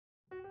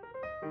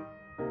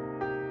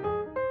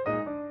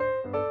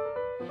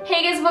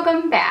Hey guys,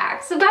 welcome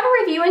back. So I've got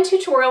a review and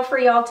tutorial for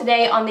y'all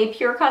today on the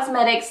Pure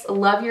Cosmetics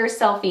Love Your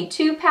Selfie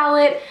 2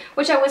 palette,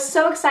 which I was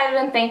so excited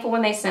and thankful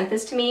when they sent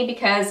this to me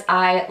because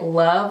I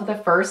love the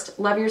first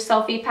Love Your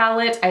Selfie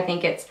palette. I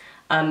think it's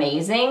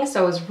amazing,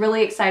 so I was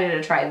really excited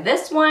to try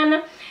this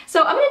one.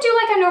 So I'm gonna do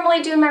like I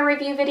normally do in my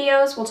review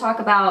videos. We'll talk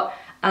about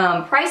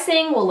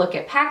pricing, we'll look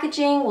at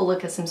packaging, we'll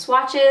look at some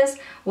swatches,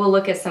 we'll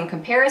look at some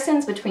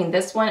comparisons between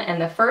this one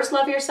and the first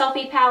Love Your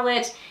Selfie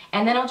palette,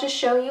 and then I'll just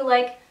show you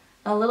like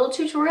a little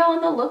tutorial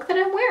on the look that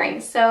I'm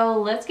wearing.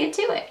 So let's get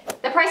to it.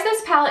 The price of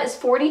this palette is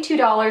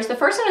 $42. The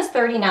first one is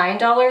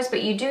 $39,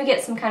 but you do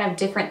get some kind of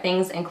different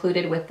things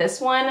included with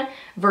this one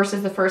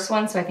versus the first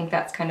one, so I think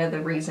that's kind of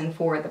the reason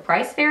for the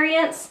price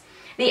variance.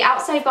 The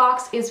outside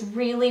box is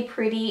really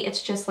pretty.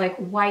 It's just like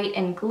white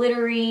and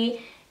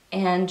glittery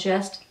and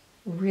just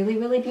really,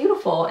 really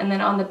beautiful. And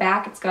then on the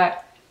back, it's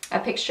got a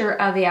picture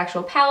of the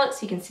actual palette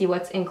so you can see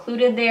what's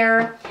included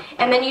there.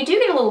 And then you do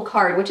get a little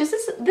card, which is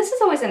this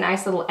is always a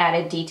nice little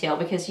added detail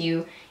because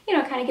you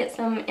know, kind of get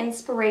some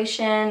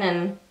inspiration,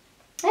 and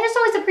I just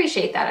always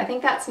appreciate that. I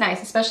think that's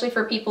nice, especially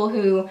for people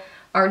who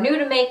are new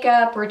to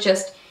makeup or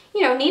just, you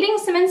know, needing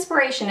some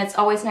inspiration. It's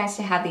always nice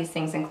to have these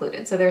things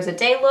included. So there's a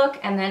day look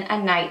and then a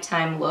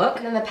nighttime look.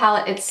 And then the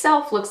palette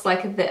itself looks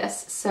like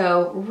this.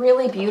 So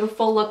really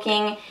beautiful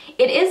looking.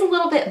 It is a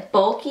little bit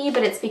bulky,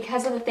 but it's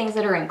because of the things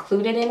that are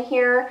included in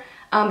here.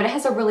 But it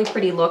has a really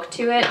pretty look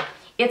to it.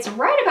 It's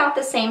right about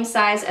the same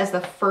size as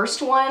the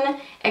first one,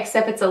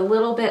 except it's a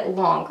little bit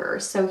longer.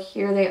 So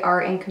here they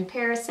are in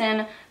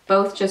comparison,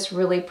 both just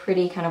really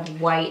pretty kind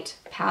of white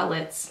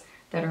palettes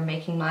that are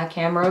making my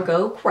camera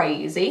go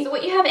crazy. So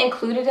what you have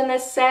included in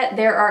this set,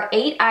 there are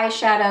 8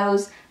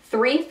 eyeshadows,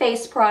 3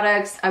 face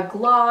products, a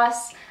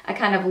gloss, a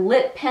kind of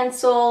lip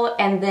pencil,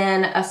 and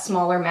then a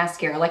smaller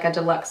mascara, like a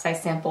deluxe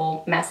size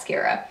sample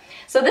mascara.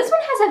 So this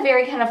one has a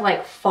very kind of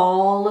like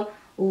fall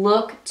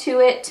look to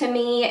it to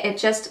me.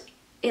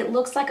 It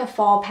looks like a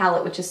fall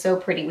palette, which is so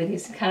pretty with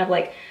these kind of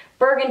like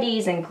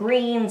burgundies and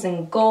greens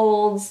and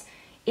golds.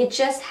 It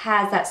just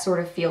has that sort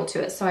of feel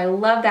to it. So I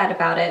love that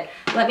about it.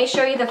 Let me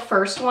show you the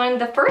first one.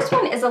 The first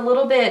one is a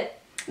little bit,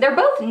 they're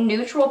both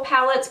neutral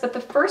palettes, but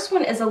the first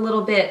one is a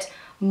little bit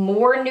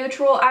more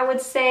neutral, I would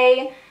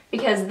say,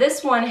 because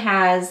this one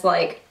has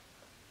like,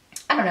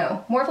 I don't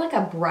know, more of like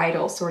a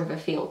bridal sort of a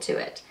feel to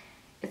it.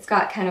 It's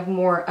got kind of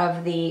more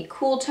of the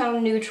cool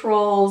tone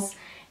neutrals,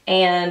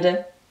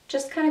 and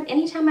just kind of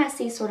anytime I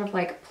see sort of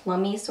like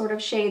plummy sort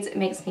of shades, it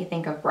makes me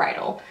think of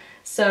bridal.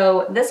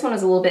 So this one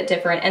is a little bit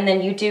different, and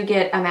then you do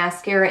get a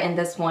mascara in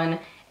this one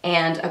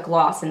and a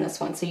gloss in this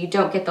one. So you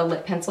don't get the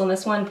lip pencil in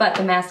this one, but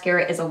the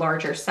mascara is a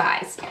larger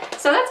size.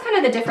 So that's kind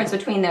of the difference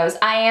between those.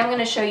 I am going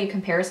to show you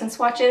comparison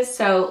swatches,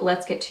 so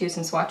let's get to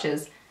some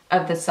swatches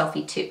of the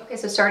Selfie 2. Okay,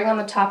 so starting on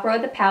the top row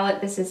of the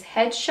palette, this is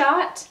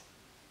Headshot,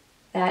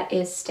 that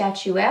is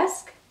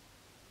Statuesque,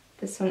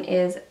 this one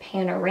is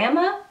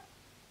Panorama,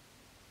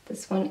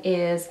 this one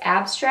is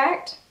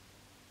Abstract,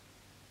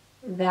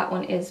 that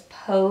one is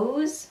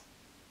Pose,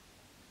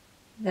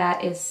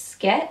 that is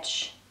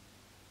Sketch,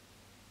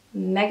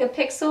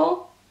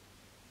 Megapixel,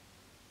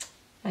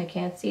 I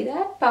can't see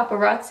that,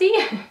 Paparazzi.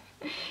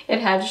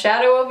 It had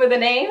shadow over the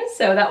name,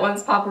 so that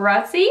one's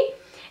Paparazzi.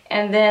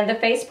 And then the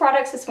face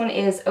products, this one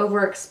is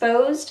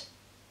Overexposed,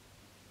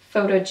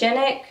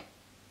 Photogenic,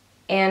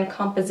 and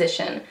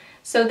Composition.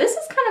 So this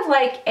is kind of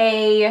like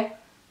a,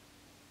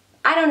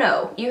 I don't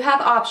know, you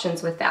have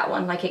options with that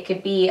one. Like it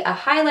could be a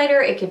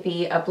highlighter, it could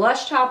be a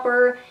blush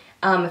topper.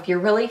 If you're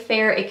really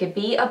fair, it could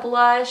be a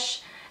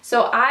blush.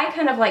 So I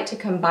kind of like to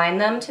combine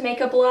them to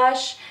make a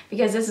blush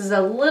because this is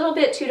a little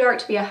bit too dark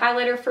to be a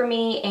highlighter for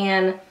me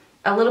and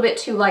a little bit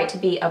too light to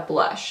be a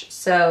blush.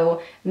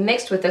 So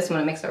mixed with this one,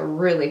 it makes a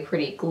really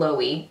pretty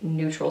glowy,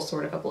 neutral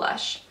sort of a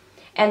blush.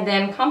 And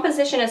then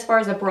Composition, as far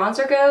as a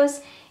bronzer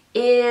goes,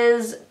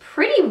 is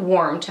pretty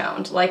warm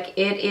toned. Like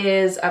it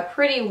is a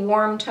pretty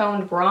warm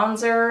toned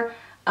bronzer.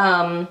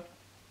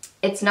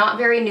 It's not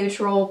very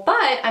neutral,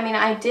 but I mean,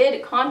 I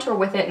did contour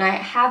with it and I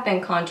have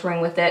been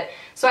contouring with it.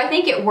 So I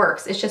think it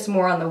works. It's just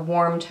more on the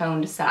warm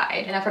toned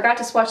side. And I forgot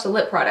to swatch the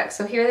lip products.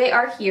 So here they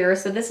are here.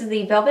 So this is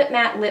the Velvet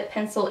Matte Lip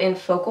Pencil in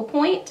Focal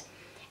Point,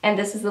 and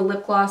this is the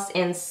lip gloss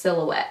in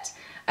Silhouette.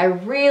 I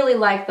really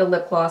like the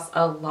lip gloss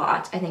a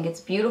lot. I think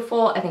it's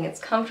beautiful. I think it's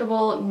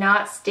comfortable,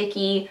 not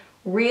sticky,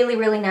 really,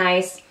 really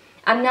nice.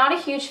 I'm not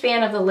a huge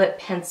fan of the lip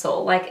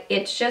pencil. Like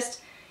it's just,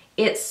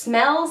 it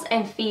smells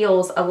and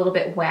feels a little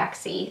bit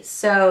waxy.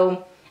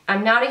 So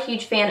I'm not a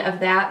huge fan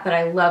of that, but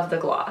I love the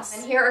gloss.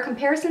 And here are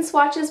comparison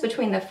swatches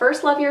between the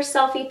first Love Your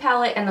Selfie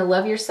palette and the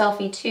Love Your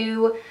Selfie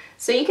 2.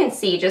 So you can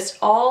see just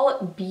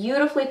all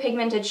beautifully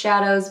pigmented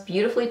shadows,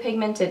 beautifully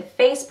pigmented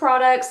face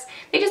products.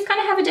 They just kind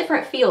of have a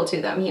different feel to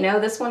them. You know,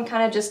 this one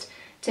kind of just,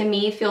 to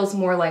me, feels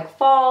more like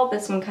fall.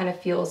 This one kind of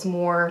feels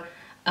more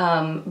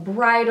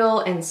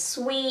bridal and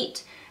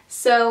sweet.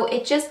 So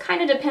it just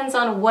kind of depends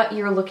on what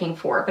you're looking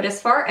for. But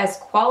as far as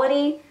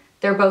quality,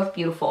 they're both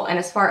beautiful. And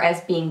as far as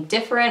being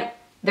different,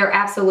 they're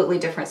absolutely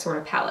different sort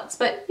of palettes,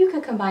 but you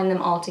could combine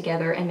them all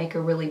together and make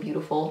a really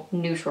beautiful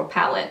neutral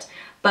palette.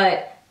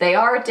 But they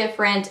are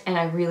different and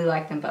I really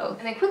like them both.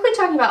 And then quickly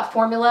talking about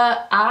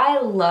formula, I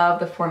love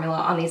the formula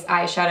on these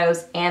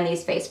eyeshadows and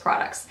these face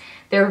products.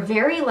 They're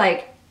very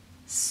like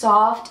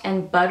soft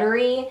and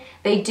buttery.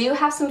 They do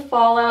have some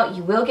fallout.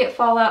 You will get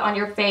fallout on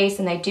your face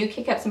and they do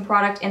kick up some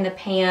product in the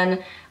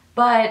pan,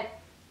 but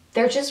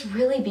they're just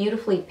really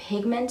beautifully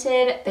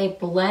pigmented. They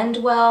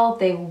blend well,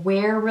 they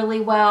wear really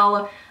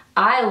well.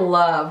 I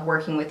love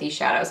working with these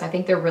shadows. I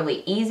think they're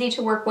really easy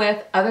to work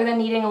with, other than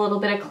needing a little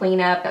bit of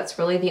cleanup. That's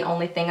really the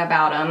only thing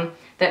about them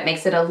that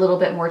makes it a little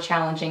bit more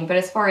challenging. But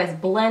as far as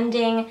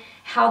blending,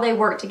 how they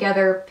work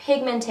together,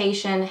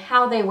 pigmentation,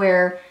 how they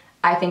wear,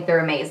 I think they're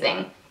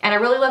amazing. And I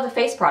really love the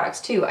face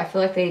products too. I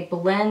feel like they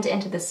blend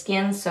into the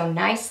skin so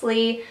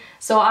nicely.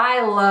 So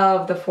I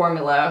love the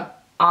formula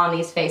on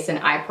these face and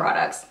eye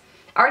products.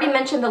 I already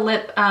mentioned the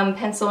lip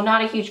pencil,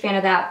 not a huge fan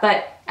of that,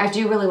 but I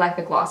do really like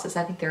the glosses.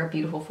 I think they're a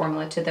beautiful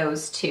formula to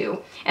those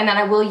too. And then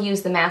I will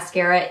use the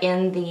mascara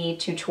in the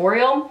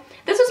tutorial.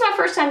 This was my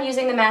first time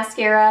using the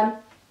mascara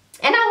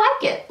and I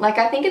like it. Like,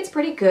 I think it's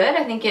pretty good.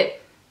 I think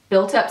it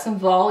built up some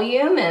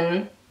volume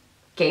and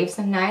gave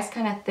some nice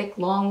kind of thick,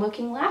 long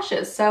looking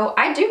lashes. So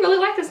I do really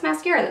like this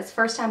mascara. That's the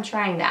first time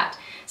trying that.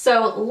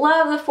 So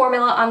love the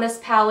formula on this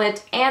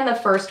palette and the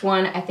first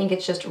one. I think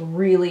it's just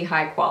really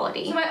high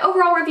quality. So my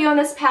overall review on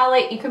this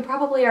palette, you can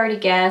probably already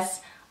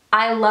guess.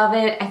 I love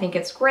it. I think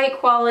it's great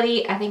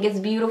quality. I think it's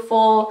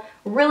beautiful,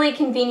 really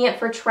convenient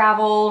for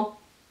travel.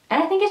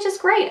 And I think it's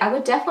just great. I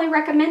would definitely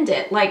recommend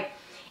it. Like,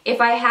 if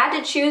I had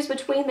to choose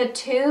between the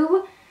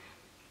two,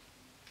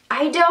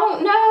 I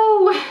don't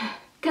know,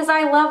 because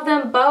I love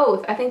them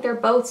both. I think they're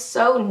both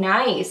so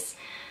nice.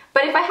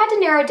 But if I had to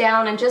narrow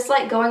down and just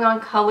like going on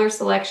color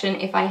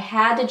selection, if I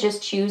had to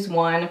just choose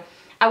one,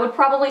 I would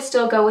probably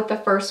still go with the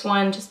first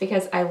one just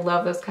because I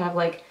love those kind of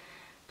like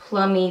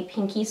plummy,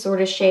 pinky sort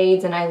of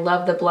shades and I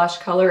love the blush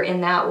color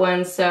in that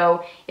one.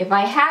 So if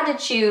I had to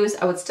choose,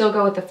 I would still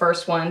go with the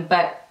first one,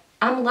 but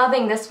I'm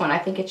loving this one. I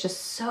think it's just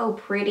so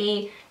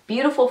pretty,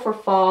 beautiful for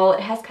fall.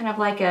 It has kind of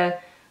like a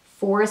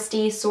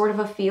foresty sort of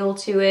a feel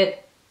to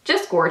it.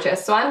 Just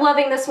gorgeous. So I'm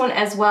loving this one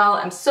as well.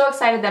 I'm so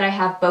excited that I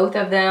have both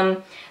of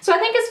them. So I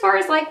think as far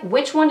as like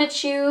which one to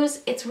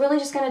choose, it's really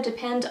just going to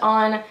depend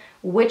on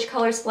which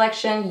color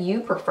selection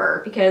you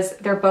prefer because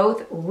they're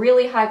both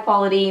really high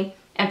quality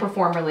and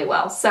perform really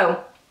well.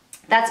 So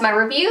that's my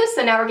review.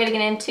 So now we're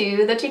getting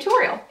into the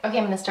tutorial. Okay,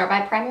 I'm going to start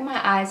by priming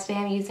my eyes. Today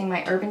I'm using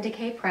my Urban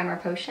Decay Primer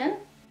Potion.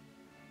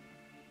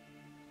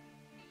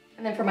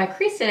 And then for my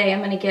crease today, I'm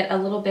going to get a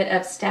little bit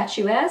of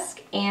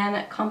Statuesque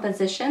and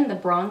Composition, the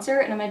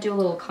bronzer, and I'm going to do a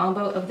little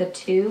combo of the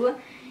two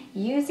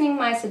using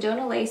my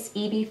Sedona Lace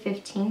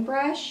EB15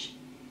 brush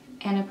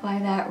and apply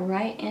that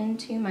right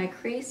into my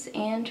crease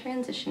and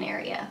transition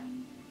area.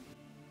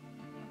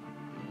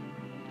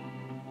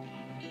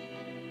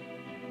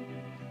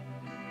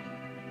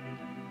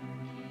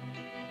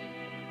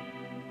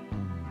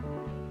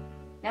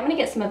 Now I'm going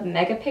to get some of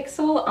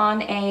Megapixel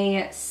on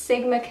a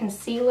Sigma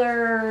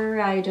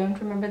concealer, I don't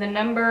remember the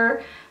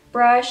number,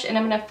 brush, and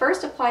I'm going to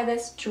first apply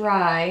this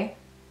dry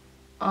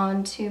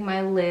onto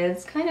my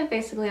lids, kind of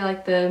basically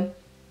like the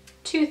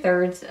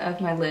 2/3 of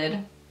my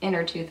lid,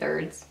 inner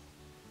 2/3.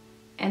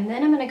 And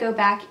then I'm going to go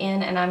back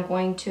in and I'm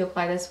going to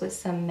apply this with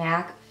some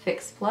MAC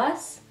Fix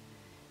Plus,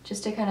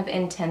 just to kind of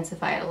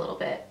intensify it a little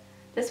bit.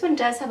 This one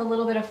does have a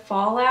little bit of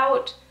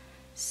fallout,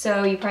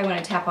 so you probably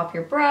want to tap off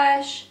your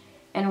brush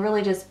and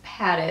really just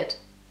pat it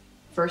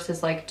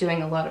versus like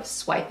doing a lot of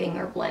swiping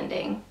or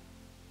blending.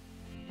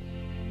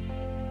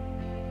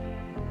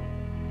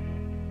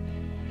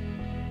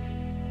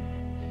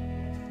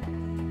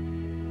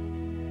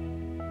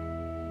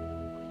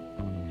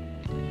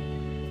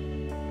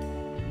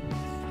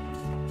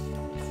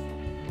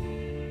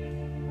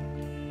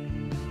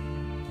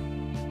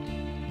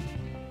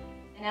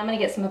 And I'm going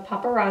to get some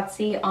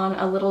Paparazzi on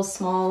a little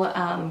small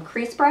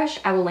crease brush.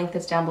 I will link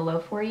this down below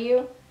for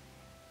you.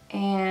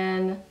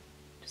 And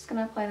just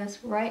gonna apply this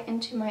right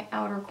into my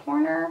outer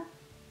corner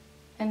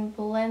and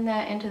blend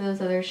that into those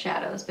other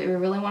shadows, but we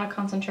really want to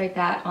concentrate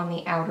that on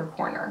the outer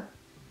corner.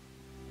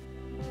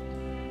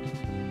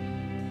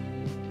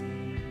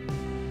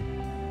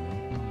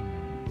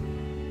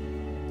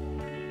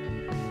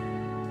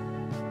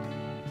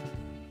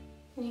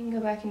 You can go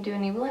back and do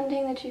any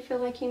blending that you feel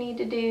like you need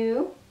to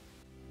do.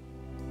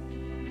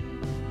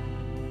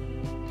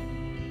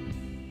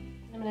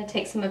 I'm going to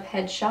take some of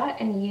Headshot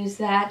and use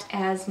that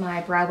as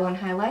my brow bone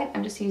highlight.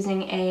 I'm just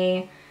using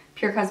a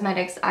Pure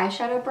Cosmetics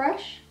eyeshadow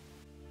brush.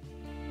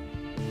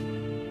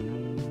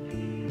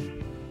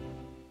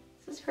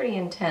 This is pretty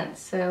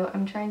intense, so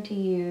I'm trying to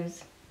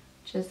use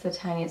just the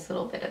tiniest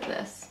little bit of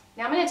this.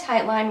 Now I'm going to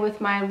tightline with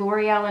my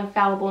L'Oreal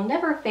Infallible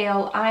Never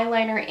Fail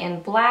eyeliner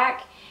in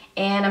black,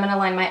 and I'm going to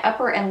line my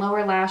upper and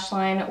lower lash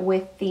line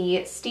with the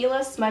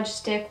Stila Smudge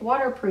Stick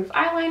Waterproof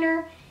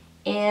Eyeliner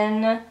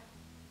in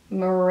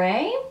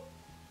Murray,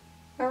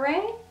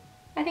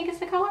 I think is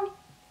the color.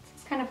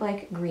 It's kind of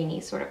like greeny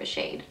sort of a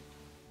shade.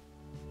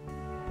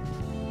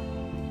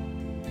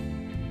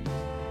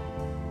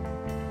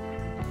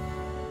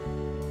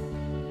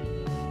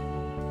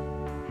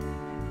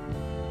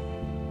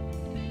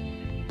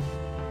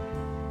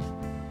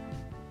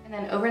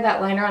 And then over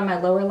that liner on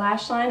my lower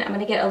lash line, I'm going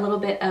to get a little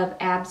bit of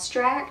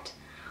Abstract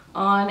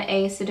on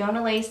a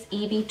Sedona Lace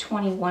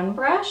EB21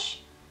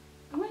 brush.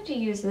 I'm going to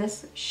use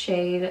this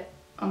shade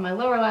on my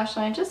lower lash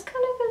line just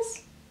kind of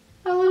as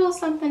a little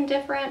something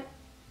different.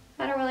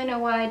 I don't really know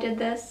why I did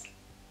this,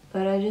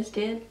 but I just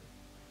did.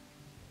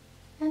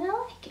 And I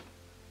like it.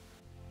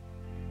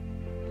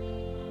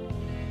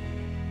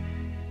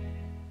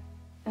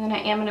 And then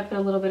I am going to put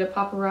a little bit of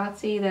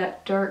Paparazzi,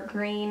 that dark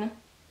green,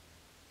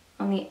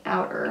 on the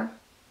outer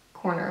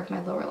corner of my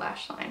lower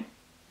lash line.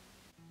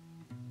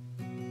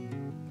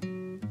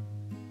 And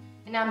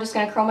now I'm just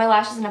going to curl my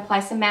lashes and apply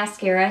some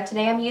mascara.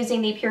 Today I'm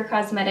using the Pure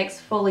Cosmetics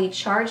Fully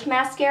Charged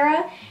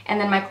Mascara and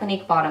then my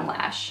Clinique Bottom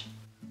Lash.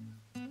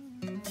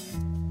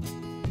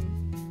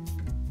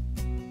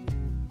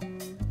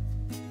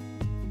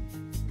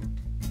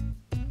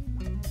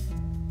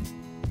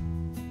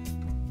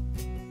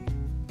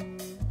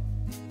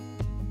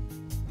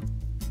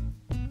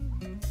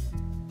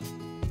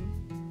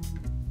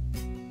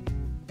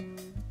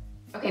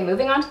 Okay,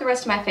 moving on to the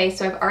rest of my face.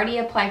 So I've already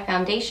applied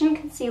foundation,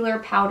 concealer,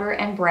 powder,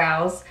 and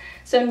brows.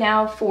 So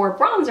now for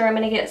bronzer, I'm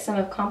going to get some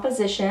of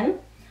Composition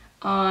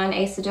on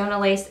a Sedona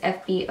Lace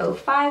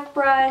FB05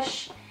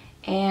 brush.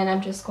 And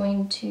I'm just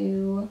going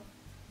to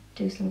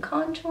do some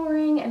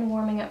contouring and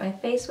warming up my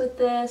face with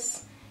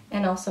this,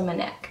 and also my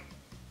neck.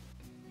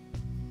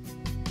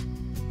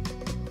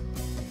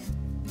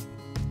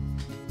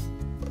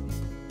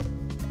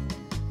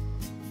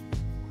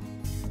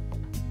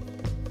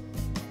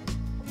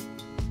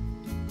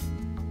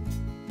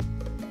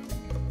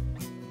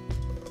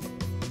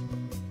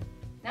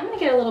 I'm gonna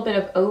get a little bit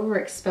of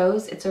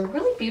Overexposed. It's a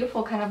really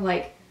beautiful kind of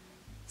like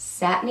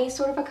satiny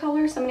sort of a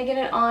color. So I'm gonna get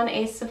it on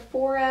a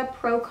Sephora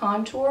Pro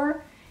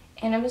Contour,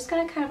 and I'm just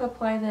gonna kind of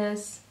apply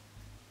this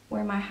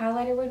where my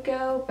highlighter would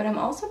go, but I'm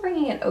also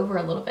bringing it over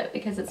a little bit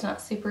because it's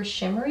not super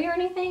shimmery or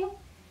anything.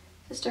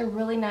 Just a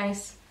really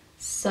nice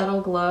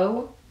subtle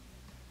glow.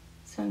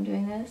 So I'm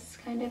doing this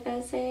kind of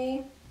as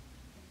a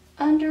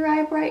under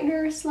eye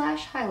brightener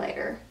slash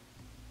highlighter.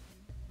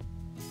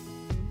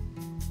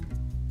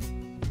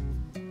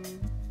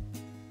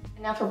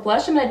 Now for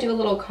blush, I'm going to do a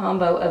little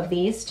combo of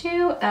these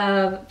two,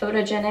 of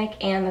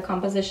Photogenic and the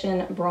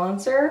Composition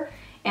Bronzer.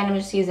 And I'm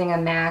just using a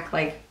MAC,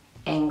 like,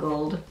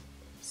 angled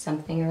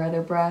something or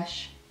other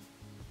brush.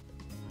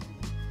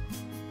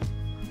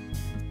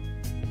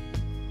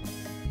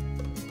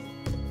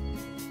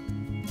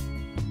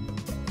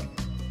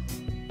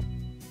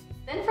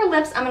 Then for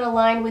lips, I'm going to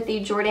line with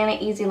the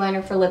Jordana Easy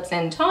Liner for Lips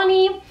in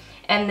Tawny,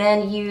 and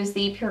then use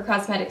the Pure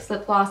Cosmetics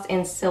Lip Gloss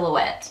in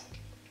Silhouette.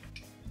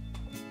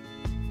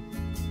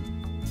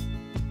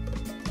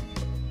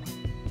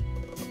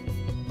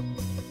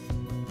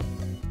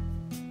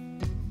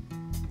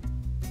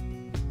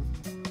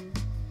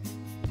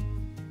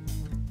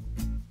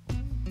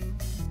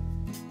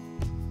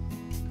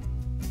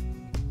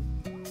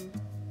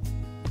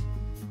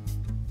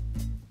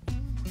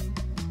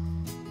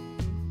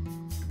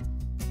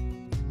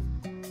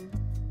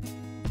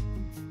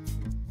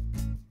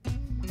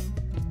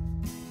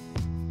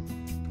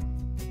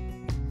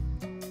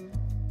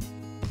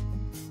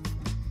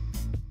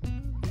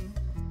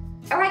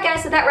 Alright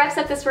guys, so that wraps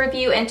up this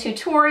review and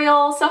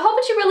tutorial. So I hope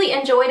that you really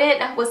enjoyed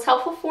it and it was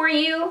helpful for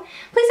you.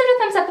 Please give it a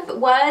thumbs up if it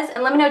was,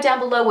 and let me know down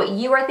below what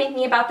you are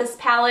thinking about this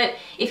palette.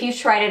 If you've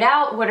tried it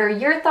out, what are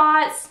your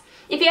thoughts?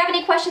 If you have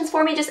any questions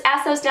for me, just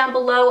ask those down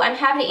below. I'm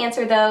happy to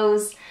answer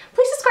those.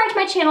 Please subscribe to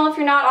my channel if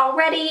you're not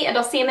already, and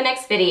I'll see you in the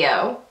next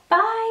video.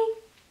 Bye!